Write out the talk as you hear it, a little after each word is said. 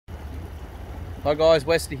Hi guys,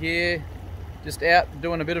 Westy here. Just out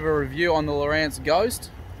doing a bit of a review on the Lowrance Ghost.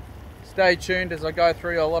 Stay tuned as I go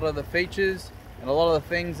through a lot of the features and a lot of the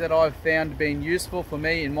things that I've found being useful for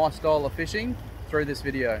me in my style of fishing through this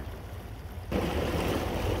video.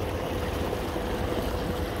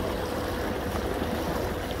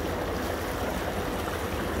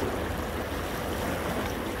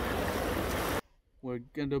 We're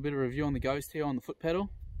going to do a bit of a review on the Ghost here on the foot pedal.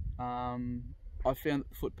 I found that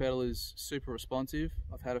the foot pedal is super responsive.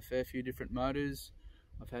 I've had a fair few different motors.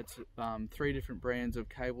 I've had 3 different brands of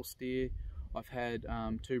cable steer. I've had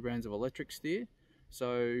 2 brands of electric steer.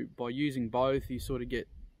 So by using both, you sort of get,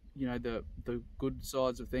 you know, the good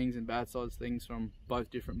sides of things and bad sides of things from both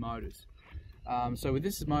different motors. So with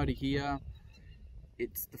this motor here,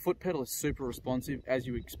 the foot pedal is super responsive, as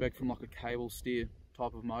you would expect from like a cable steer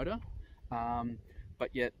type of motor, but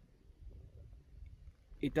yet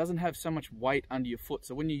it doesn't have so much weight under your foot.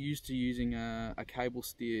 So when you're used to using a cable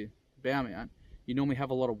steer bow mount, you normally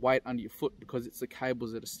have a lot of weight under your foot because it's the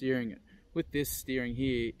cables that are steering it. With this steering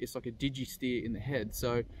here, it's like a digi steer in the head,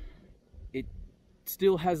 so it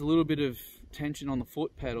still has a little bit of tension on the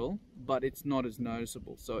foot pedal, but it's not as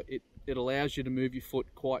noticeable. So it allows you to move your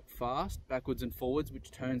foot quite fast, backwards and forwards,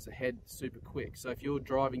 which turns the head super quick. So if you're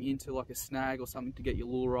driving into like a snag or something to get your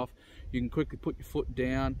lure off, you can quickly put your foot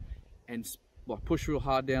down and like push real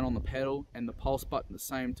hard down on the pedal and the pulse button at the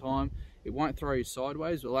same time. It won't throw you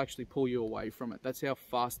sideways, it'll actually pull you away from it. That's how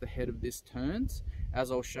fast the head of this turns,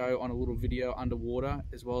 as I'll show on a little video underwater,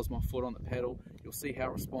 as well as my foot on the pedal. You'll see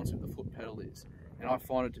how responsive the foot pedal is. And I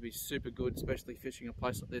find it to be super good, especially fishing a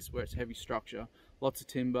place like this where it's heavy structure, lots of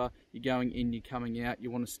timber, you're going in, you're coming out,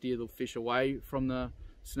 you want to steer the fish away from the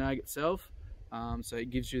snag itself. So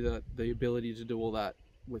it gives you the ability to do all that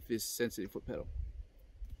with this sensitive foot pedal.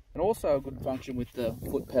 And also a good function with the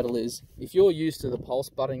foot pedal is, if you're used to the pulse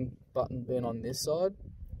button being on this side,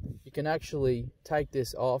 you can actually take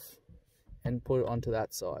this off and put it onto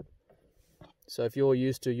that side. So if you're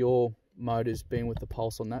used to your motors being with the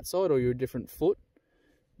pulse on that side, or you're a different foot,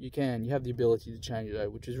 you have the ability to change it over,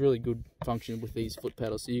 which is really good function with these foot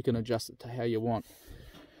pedals, so you can adjust it to how you want.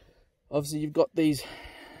 Obviously you've got these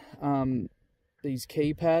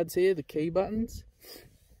keypads here, the key buttons.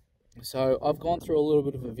 So I've gone through a little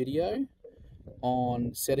bit of a video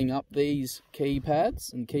on setting up these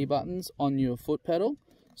keypads and key buttons on your foot pedal.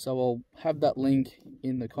 So I'll have that link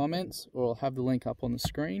in the comments, or I'll have the link up on the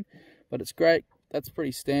screen. But it's great. That's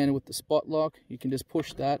pretty standard with the spot lock. You can just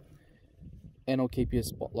push that and it'll keep you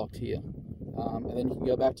spot locked here. And then you can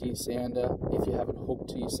go back to your sounder if you haven't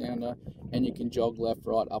hooked to your sounder, and you can jog left,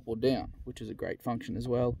 right, up or down, which is a great function as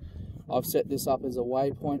well. I've set this up as a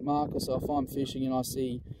waypoint marker, so if I'm fishing and I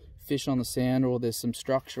see fish on the sounder or there's some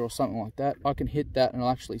structure or something like that, I can hit that and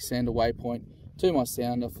I'll actually send a waypoint to my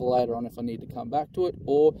sounder for later on if I need to come back to it.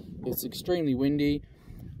 Or if it's extremely windy,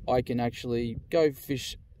 I can actually go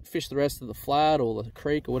fish the rest of the flat or the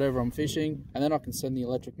creek or whatever I'm fishing, and then I can send the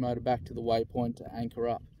electric motor back to the waypoint to anchor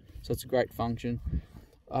up. So it's a great function.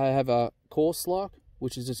 I have a course lock,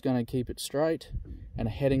 which is just going to keep it straight, and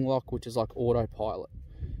a heading lock, which is like autopilot.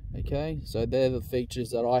 Okay, so they're the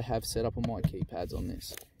features that I have set up on my keypads on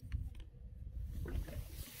this.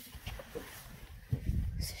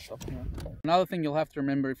 Another thing you'll have to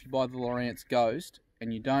remember if you buy the Lowrance Ghost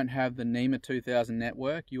and you don't have the NEMA 2000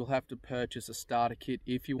 network, you'll have to purchase a starter kit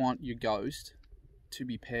if you want your Ghost to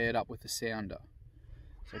be paired up with a sounder.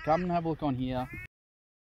 So come and have a look on here.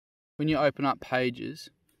 When you open up pages,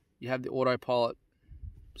 you have the Autopilot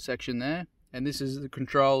section there, and this is the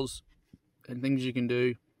controls and things you can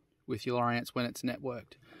do with your Lowrance when it's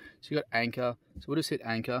networked. So you've got anchor, so we'll just hit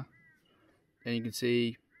anchor, and you can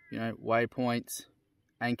see, you know, waypoints,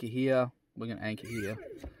 anchor here, we're going to anchor here.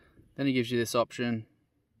 Then it gives you this option,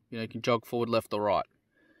 you know, you can jog forward, left or right.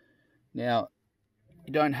 Now,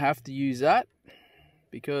 you don't have to use that,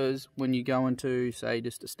 because when you go into, say,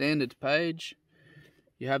 just a standard page,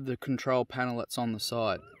 you have the control panel that's on the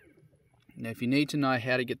side. Now, if you need to know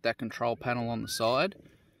how to get that control panel on the side,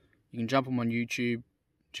 you can jump on my YouTube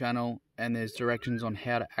channel and there's directions on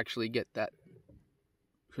how to actually get that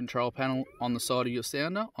control panel on the side of your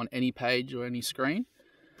sounder on any page or any screen.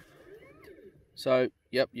 So,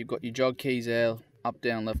 yep, you've got your jog keys there, up,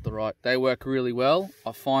 down, left or right. They work really well.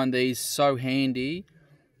 I find these so handy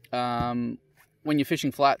when you're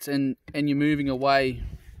fishing flats and you're moving away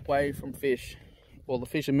from fish. Well, the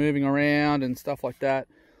fish are moving around and stuff like that.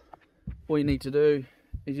 All you need to do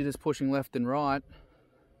is you're just pushing left and right,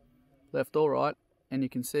 left or right, and you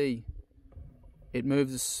can see it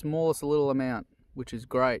moves the smallest little amount, which is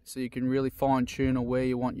great. So you can really fine tune where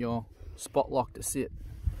you want your spot lock to sit.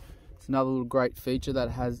 It's another little great feature that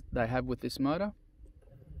they have with this motor.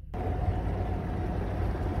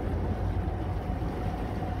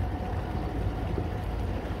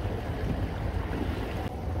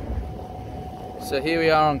 So here we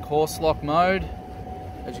are on course lock mode.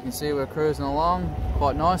 As you can see, we're cruising along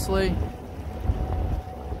quite nicely.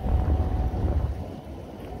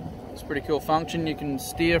 It's a pretty cool function. You can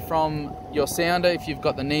steer from your sounder if you've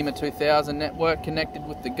got the NEMA 2000 network connected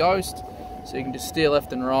with the Ghost. So you can just steer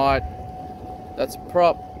left and right. That's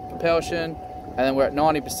prop, propulsion, and then we're at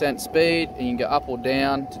 90% speed, and you can go up or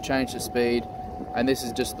down to change the speed. And this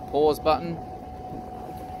is just the pause button.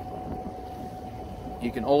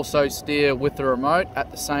 You can also steer with the remote at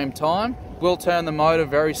the same time. We'll turn the motor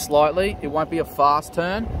very slightly. It won't be a fast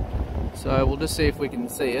turn. So we'll just see if we can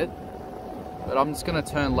see it. But I'm just going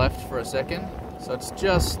to turn left for a second. So it's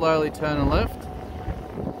just slowly turning left.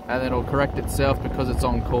 And then it'll correct itself because it's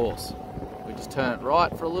on course. We just turn it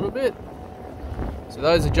right for a little bit. So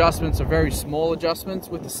those adjustments are very small adjustments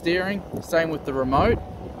with the steering. Same with the remote.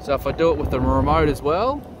 So if I do it with the remote as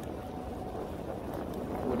well,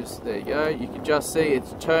 there you go, you can just see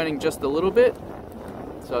it's turning just a little bit.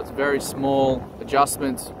 So it's very small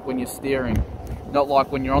adjustments when you're steering, not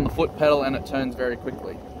like when you're on the foot pedal and it turns very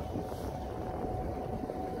quickly.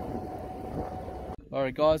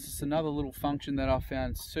 Alright guys, it's another little function that I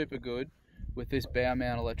found super good with this bow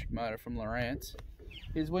mount electric motor from Lowrance,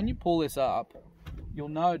 is when you pull this up, you'll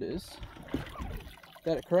notice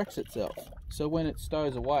that it corrects itself. So when it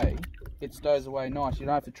stows away nice. You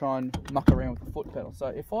don't have to try and muck around with the foot pedal. So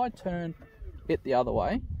if I turn it the other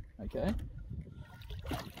way, okay,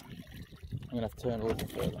 I'm going to have to turn it a little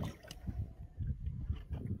bit further.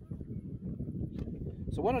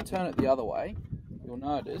 So when I turn it the other way, you'll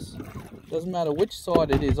notice, it doesn't matter which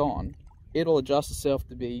side it is on, it'll adjust itself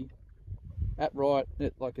to be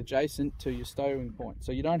like adjacent to your stowing point.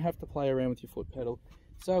 So you don't have to play around with your foot pedal.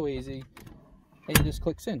 It's so easy, and it just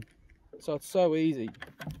clicks in. So it's so easy.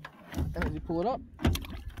 And as you pull it up,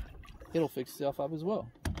 it'll fix itself up as well.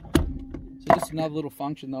 So just another little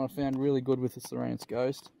function that I found really good with this Lowrance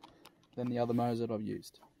Ghost than the other motors that I've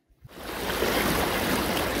used.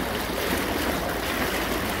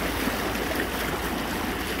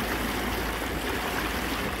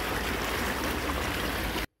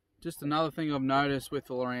 Just another thing I've noticed with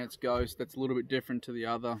the Lowrance Ghost that's a little bit different to the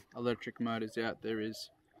other electric motors out there is,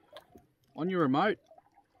 on your remote,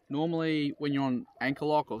 normally when you're on anchor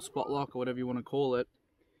lock or spot lock or whatever you want to call it,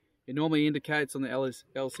 it normally indicates on the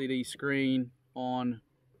LCD screen on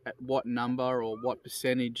at what number or what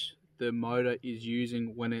percentage the motor is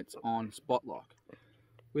using when it's on spot lock.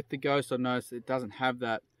 With the Ghost, I've noticed it doesn't have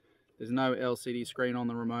that. There's no LCD screen on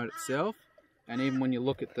the remote itself, and even when you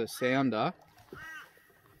look at the sounder,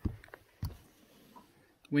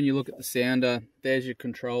 there's your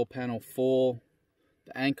control panel for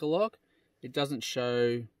the anchor lock. It doesn't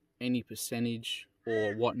show any percentage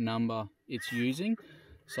or what number it's using.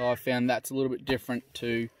 So I found that's a little bit different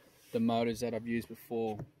to the motors that I've used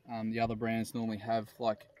before. The other brands normally have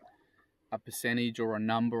like a percentage or a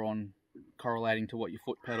number on correlating to what your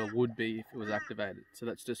foot pedal would be if it was activated. So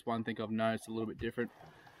that's just one thing I've noticed a little bit different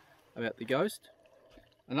about the Ghost.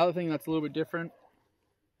 Another thing that's a little bit different,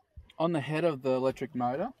 on the head of the electric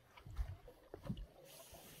motor,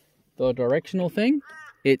 the directional thing,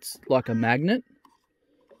 it's like a magnet.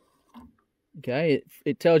 Okay,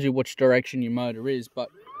 it tells you which direction your motor is, but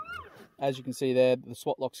as you can see there, the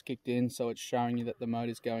spot lock's kicked in, so it's showing you that the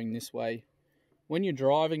motor's going this way. When you're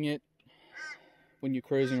driving it, when you're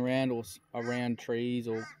cruising around or around trees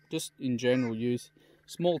or just in general use,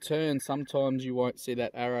 small turns, sometimes you won't see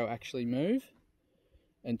that arrow actually move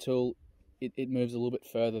until it moves a little bit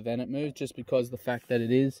further than it moves, just because the fact that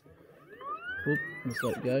it is, let's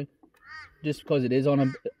let it go. Just because it is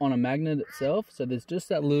on a magnet itself, so there's just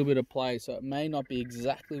that little bit of play, so it may not be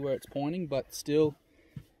exactly where it's pointing, but still,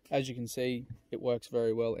 as you can see, it works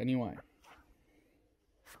very well anyway.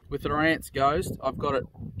 With the Lowrance Ghost, I've got it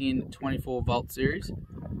in 24 volt series,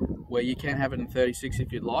 where you can have it in 36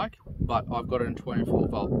 if you'd like, but I've got it in 24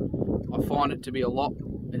 volt. I find it to be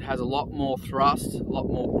it has a lot more thrust, a lot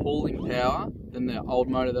more pulling power than the old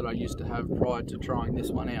motor that I used to have prior to trying this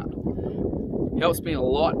one out. It helps me a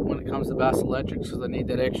lot when it comes to Bass Electrics because I need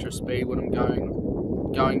that extra speed when I'm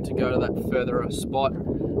going to go to that further spot,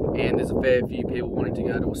 and there's a fair few people wanting to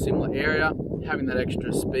go to a similar area. Having that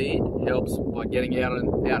extra speed helps by getting out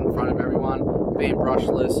in front of everyone. Being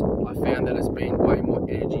brushless, I found that it's been way more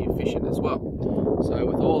energy efficient as well. So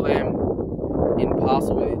with all them in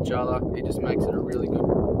parcel with each other, it just makes it a really good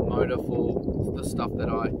motor for the stuff that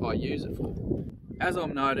I use it for. As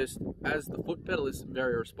I've noticed, as the foot pedal is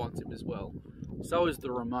very responsive as well, so is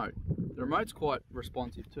the remote. The remote's quite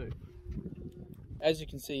responsive too. As you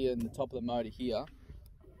can see in the top of the motor here,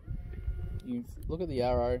 you look at the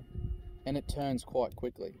arrow and it turns quite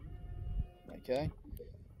quickly. Okay,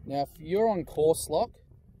 now if you're on course lock,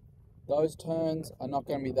 those turns are not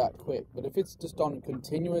going to be that quick, but if it's just on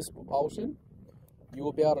continuous propulsion, you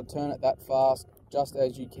will be able to turn it that fast just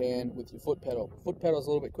as you can with your foot pedal. Foot pedal is a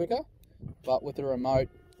little bit quicker, but with the remote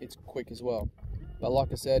it's quick as well. But like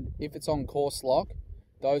I said, if it's on course lock,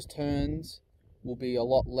 those turns will be a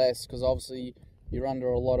lot less, because obviously you're under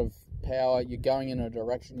a lot of power, you're going in a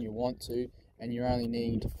direction you want to, and you're only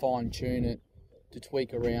needing to fine tune it to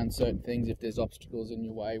tweak around certain things if there's obstacles in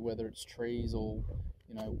your way, whether it's trees or,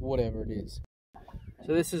 you know, whatever it is.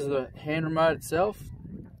 So this is the hand remote itself.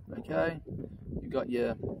 Okay, you've got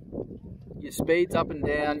your speeds up and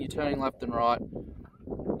down, you're turning left and right.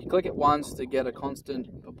 You click it once to get a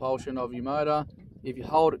constant propulsion of your motor. If you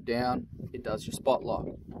hold it down, it does your spot lock.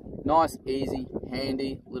 Nice, easy,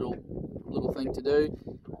 handy little thing to do.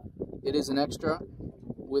 It is an extra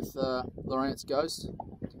with Lowrance Ghost,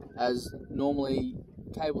 as normally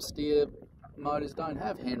cable steer motors don't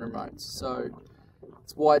have hand remotes, so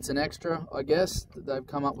that's why it's an extra, I guess. That they've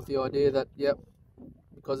come up with the idea that, yep,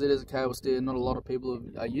 because it is a cable steer, not a lot of people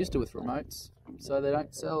are used to with remotes, so they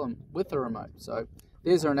don't sell them with the remote. So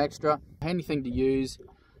these are an extra, handy thing to use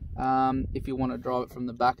if you want to drive it from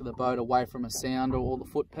the back of the boat away from a sounder or the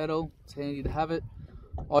foot pedal. It's handy to have it.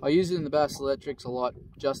 I use it in the Bass Electrics a lot,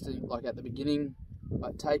 just like at the beginning,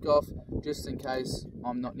 like takeoff, just in case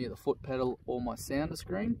I'm not near the foot pedal or my sounder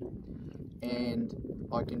screen, and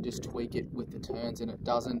I can just tweak it with the turns and it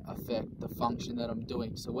doesn't affect the function that I'm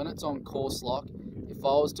doing. So when it's on course lock, if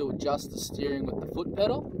I was to adjust the steering with the foot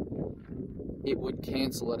pedal, it would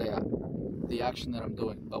cancel it out, the action that I'm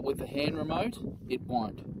doing. But with the hand remote, it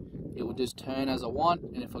won't. It will just turn as I want,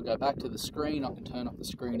 and if I go back to the screen, I can turn off the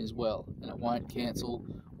screen as well, and it won't cancel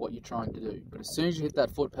what you're trying to do. But as soon as you hit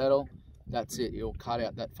that foot pedal, that's it. It'll cut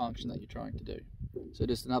out that function that you're trying to do. So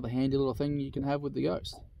just another handy little thing you can have with the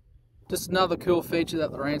Ghost. Just another cool feature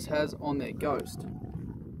that Lowrance has on their Ghost,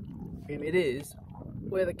 and it is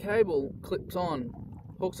where the cable clips on,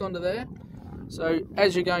 hooks onto there. So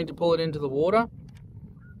as you're going to pull it into the water,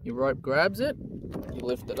 your rope grabs it, you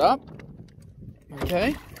lift it up,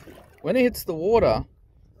 okay? When it hits the water,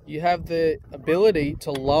 you have the ability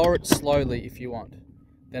to lower it slowly if you want.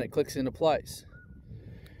 Then it clicks into place.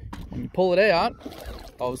 When you pull it out,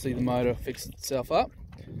 obviously the motor fixes itself up.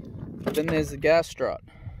 But then there's the gas strut.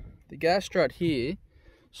 The gas strut here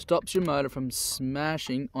stops your motor from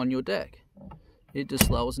smashing on your deck. It just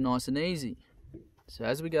lowers nice and easy. So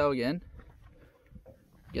as we go again,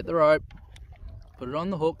 get the rope, put it on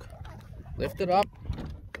the hook, lift it up,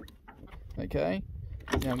 okay?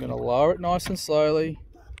 Now I'm going to lower it nice and slowly,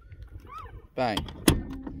 bang.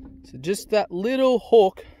 So just that little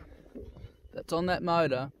hook that's on that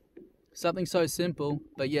motor, something so simple,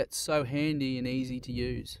 but yet so handy and easy to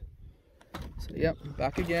use. So yep,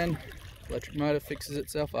 back again, electric motor fixes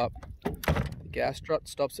itself up, the gas strut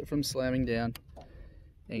stops it from slamming down,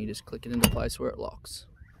 and you just click it into place where it locks.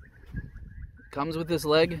 It comes with this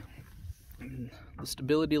leg, the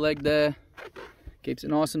stability leg there, keeps it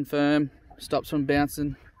nice and firm, stops from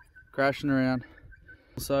bouncing, crashing around.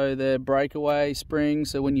 Also the breakaway spring,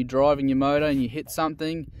 so when you're driving your motor and you hit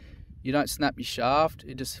something, you don't snap your shaft,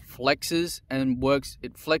 it just flexes and works.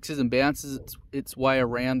 It flexes and bounces its way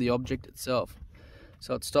around the object itself.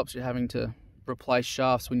 So it stops you having to replace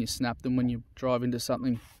shafts when you snap them when you drive into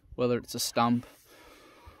something, whether it's a stump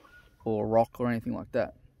or a rock or anything like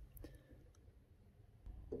that.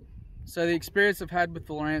 So the experience I've had with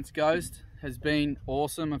the Lowrance Ghost has been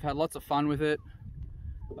awesome. I've had lots of fun with it.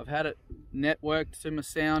 I've had it networked to my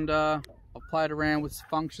sounder. I've played around with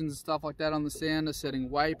functions and stuff like that on the sounder, setting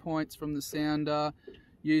waypoints from the sounder,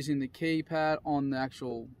 using the keypad on the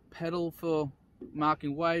actual pedal for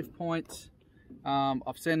marking waypoints.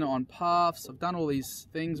 I've sent it on paths. I've done all these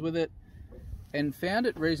things with it and found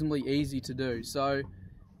it reasonably easy to do. So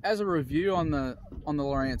as a review on the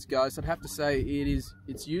Lowrance Ghost, I'd have to say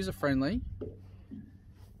it's user friendly.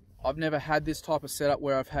 I've never had this type of setup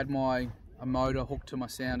where I've had a motor hooked to my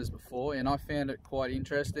sounders before, and I found it quite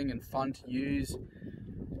interesting and fun to use.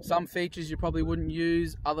 Some features you probably wouldn't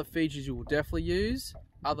use, other features you will definitely use,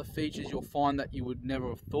 other features you'll find that you would never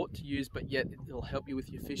have thought to use, but yet it'll help you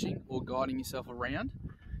with your fishing or guiding yourself around.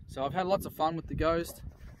 So I've had lots of fun with the Ghost.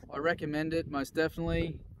 I recommend it most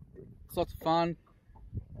definitely. It's lots of fun.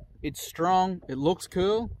 It's strong, it looks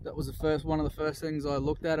cool. That was one of the first things I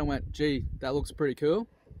looked at and went, gee, that looks pretty cool.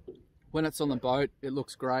 When it's on the boat, it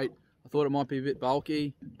looks great. I thought it might be a bit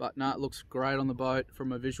bulky, but no, it looks great on the boat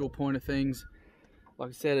from a visual point of things. Like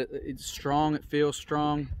I said, it's strong, it feels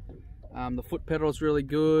strong. The foot pedal is really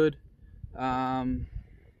good. And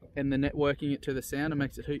the networking it to the sounder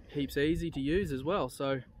makes it heaps easy to use as well.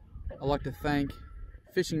 So I'd like to thank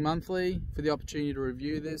Fishing Monthly for the opportunity to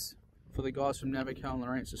review this for the guys from Navico and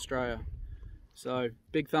Lowrance Australia. So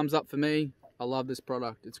big thumbs up for me. I love this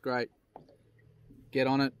product, it's great. Get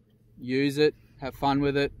on it, use it, have fun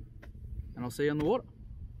with it, and I'll see you on the water.